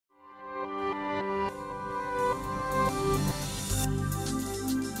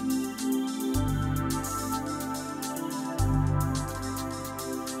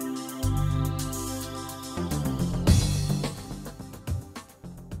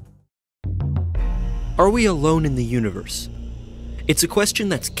Are we alone in the universe? It's a question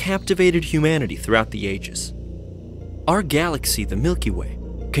that's captivated humanity throughout the ages. Our galaxy, the Milky Way,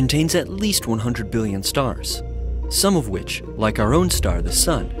 contains at least 100 billion stars, some of which, like our own star, the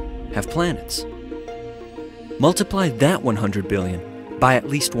Sun, have planets. Multiply that 100 billion by at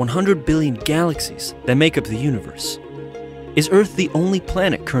least 100 billion galaxies that make up the universe. Is Earth the only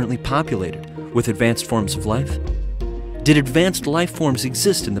planet currently populated with advanced forms of life? Did advanced life forms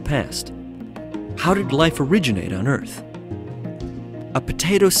exist in the past? How did life originate on Earth? A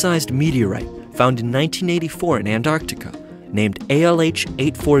potato-sized meteorite found in 1984 in Antarctica, named ALH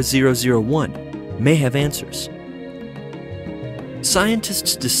 84001, may have answers.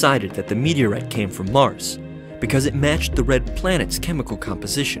 Scientists decided that the meteorite came from Mars because it matched the red planet's chemical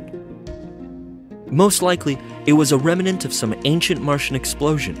composition. Most likely, it was a remnant of some ancient Martian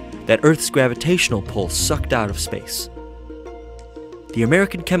explosion that Earth's gravitational pull sucked out of space. The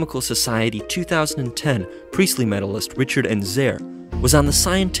American Chemical Society 2010 Priestley medalist Richard N. Zare was on the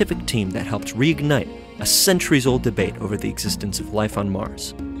scientific team that helped reignite a centuries-old debate over the existence of life on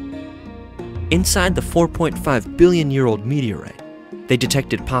Mars. Inside the 4.5 billion-year-old meteorite, they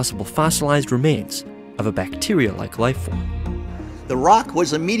detected possible fossilized remains of a bacteria-like life form. The rock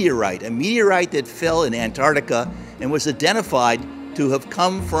was a meteorite that fell in Antarctica and was identified to have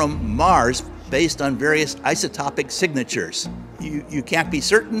come from Mars based on various isotopic signatures. You can't be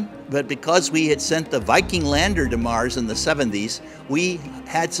certain, but because we had sent the Viking lander to Mars in the 70s, we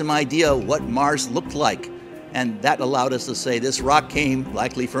had some idea what Mars looked like, and that allowed us to say this rock came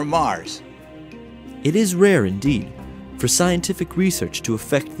likely from Mars. It is rare indeed for scientific research to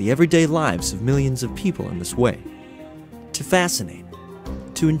affect the everyday lives of millions of people in this way. To fascinate,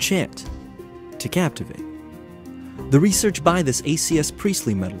 to enchant, to captivate. The research by this ACS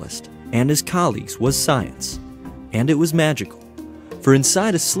Priestley medalist and his colleagues was science, and it was magical, for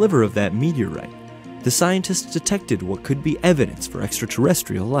inside a sliver of that meteorite, the scientists detected what could be evidence for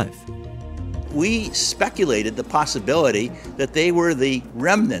extraterrestrial life. We speculated the possibility that they were the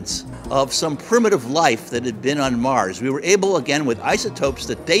remnants of some primitive life that had been on Mars. We were able, again, with isotopes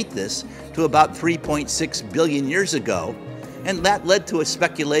to date this to about 3.6 billion years ago, and that led to a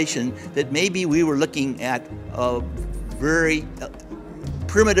speculation that maybe we were looking at a very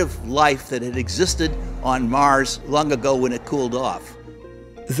primitive life that had existed on Mars long ago when it cooled off.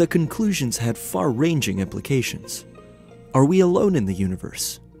 The conclusions had far-ranging implications. Are we alone in the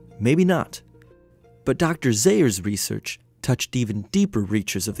universe? Maybe not. But Dr. Zare's research touched even deeper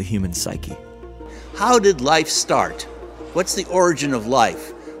reaches of the human psyche. How did life start? What's the origin of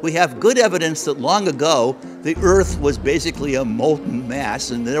life? We have good evidence that long ago the Earth was basically a molten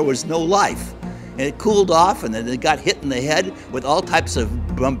mass and there was no life. And it cooled off, and then it got hit in the head with all types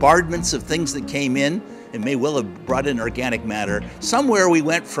of bombardments of things that came in. It may well have brought in organic matter. Somewhere we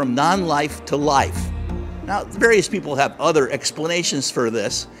went from non-life to life. Now, various people have other explanations for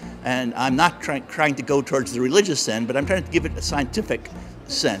this, and I'm not trying to go towards the religious end, but I'm trying to give it a scientific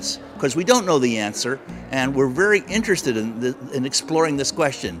sense, because we don't know the answer, and we're very interested in exploring this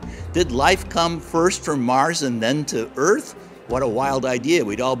question. Did life come first from Mars and then to Earth? What a wild idea.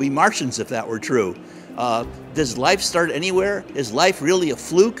 We'd all be Martians if that were true. Does life start anywhere? Is life really a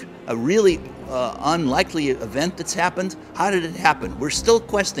fluke? A really unlikely event that's happened? How did it happen? We're still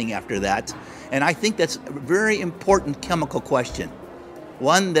questing after that. And I think that's a very important chemical question.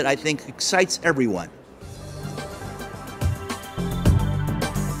 One that I think excites everyone.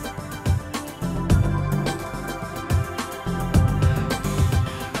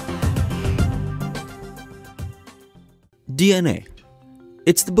 DNA.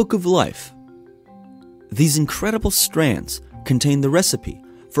 It's the book of life. These incredible strands contain the recipe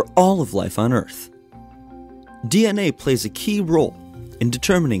for all of life on Earth. DNA plays a key role in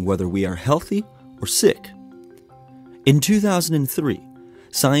determining whether we are healthy or sick. In 2003,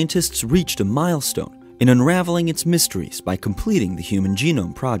 scientists reached a milestone in unraveling its mysteries by completing the Human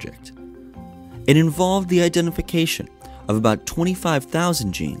Genome Project. It involved the identification of about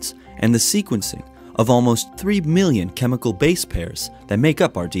 25,000 genes and the sequencing of almost 3 million chemical base pairs that make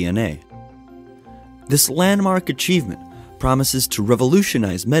up our DNA. This landmark achievement promises to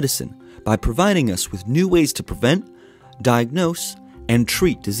revolutionize medicine by providing us with new ways to prevent, diagnose, and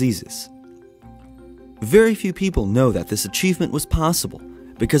treat diseases. Very few people know that this achievement was possible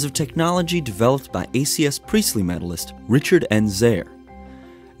because of technology developed by ACS Priestley medalist Richard N. Zare.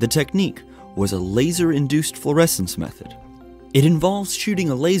 The technique was a laser-induced fluorescence method. It involves shooting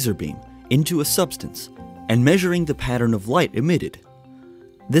a laser beam into a substance and measuring the pattern of light emitted.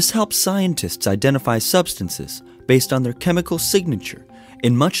 This helps scientists identify substances based on their chemical signature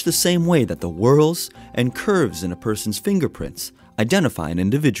in much the same way that the whorls and curves in a person's fingerprints identify an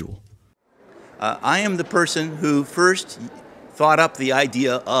individual. I am the person who first thought up the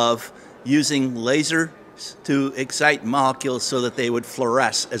idea of using lasers to excite molecules so that they would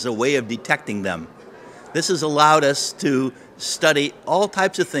fluoresce as a way of detecting them. This has allowed us to study all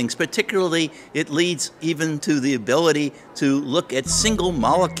types of things. Particularly, it leads even to the ability to look at single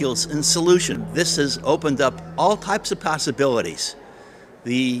molecules in solution. This has opened up all types of possibilities.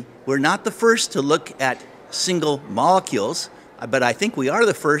 We're not the first to look at single molecules, but I think we are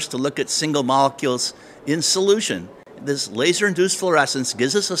the first to look at single molecules in solution. This laser-induced fluorescence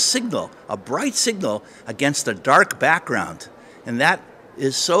gives us a signal, a bright signal against a dark background. And that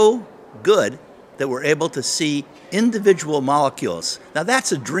is so good that we're able to see individual molecules. Now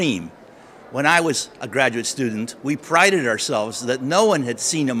that's a dream. When I was a graduate student, we prided ourselves that no one had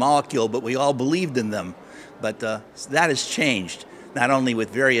seen a molecule, but we all believed in them. But that has changed, not only with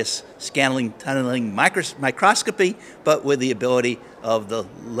various scanning, tunneling microscopy, but with the ability of the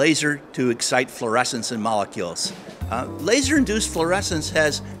laser to excite fluorescence in molecules. Laser-induced fluorescence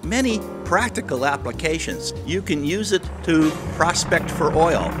has many practical applications. You can use it to prospect for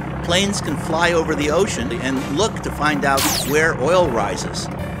oil. Planes can fly over the ocean and look to find out where oil rises,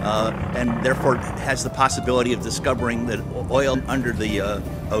 and therefore has the possibility of discovering the oil under the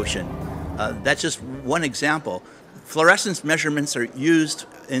ocean. That's just one example. Fluorescence measurements are used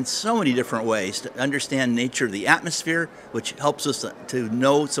in so many different ways to understand nature of the atmosphere, which helps us to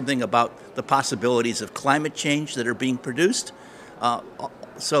know something about the possibilities of climate change that are being produced.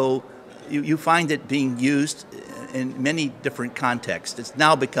 So you find it being used in many different contexts. It's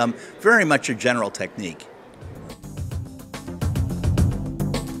now become very much a general technique.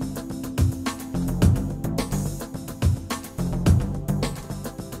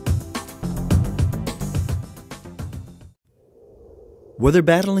 Whether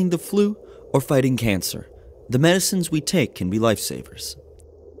battling the flu or fighting cancer, the medicines we take can be lifesavers.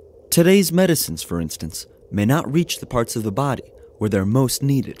 Today's medicines, for instance, may not reach the parts of the body where they're most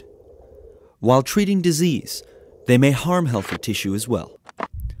needed. While treating disease, they may harm healthy tissue as well.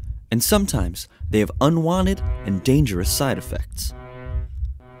 And sometimes they have unwanted and dangerous side effects.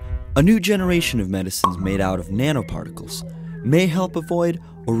 A new generation of medicines made out of nanoparticles may help avoid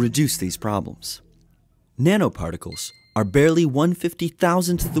or reduce these problems. Nanoparticles are barely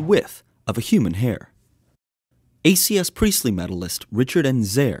 1/50,000th the width of a human hair. ACS Priestley medalist Richard N.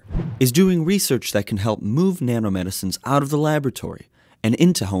 Zare is doing research that can help move nanomedicines out of the laboratory and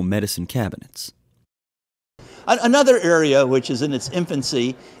into home medicine cabinets. Another area which is in its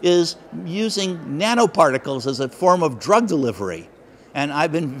infancy is using nanoparticles as a form of drug delivery. And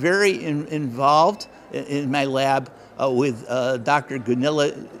I've been very involved in my lab with Dr.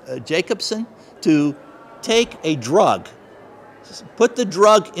 Gunilla Jacobson to take a drug, put the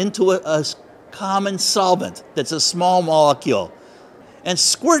drug into a common solvent that's a small molecule, and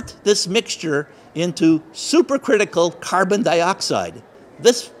squirt this mixture into supercritical carbon dioxide.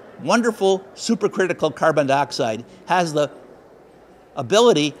 This wonderful supercritical carbon dioxide has the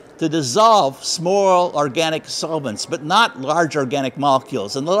ability to dissolve small organic solvents, but not large organic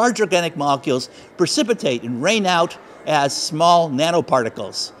molecules. And the large organic molecules precipitate and rain out as small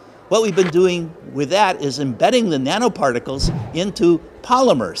nanoparticles. What we've been doing with that is embedding the nanoparticles into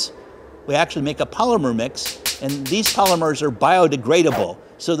polymers. We actually make a polymer mix, and these polymers are biodegradable,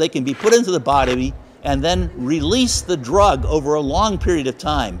 so they can be put into the body and then release the drug over a long period of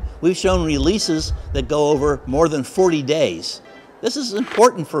time. We've shown releases that go over more than 40 days. This is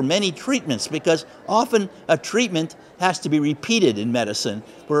important for many treatments because often a treatment has to be repeated in medicine,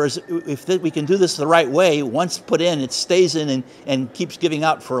 whereas if we can do this the right way, once put in, it stays in and keeps giving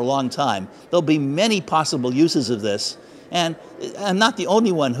out for a long time. There'll be many possible uses of this, and I'm not the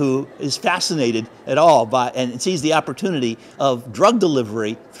only one who is fascinated at all by and sees the opportunity of drug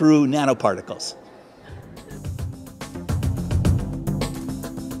delivery through nanoparticles.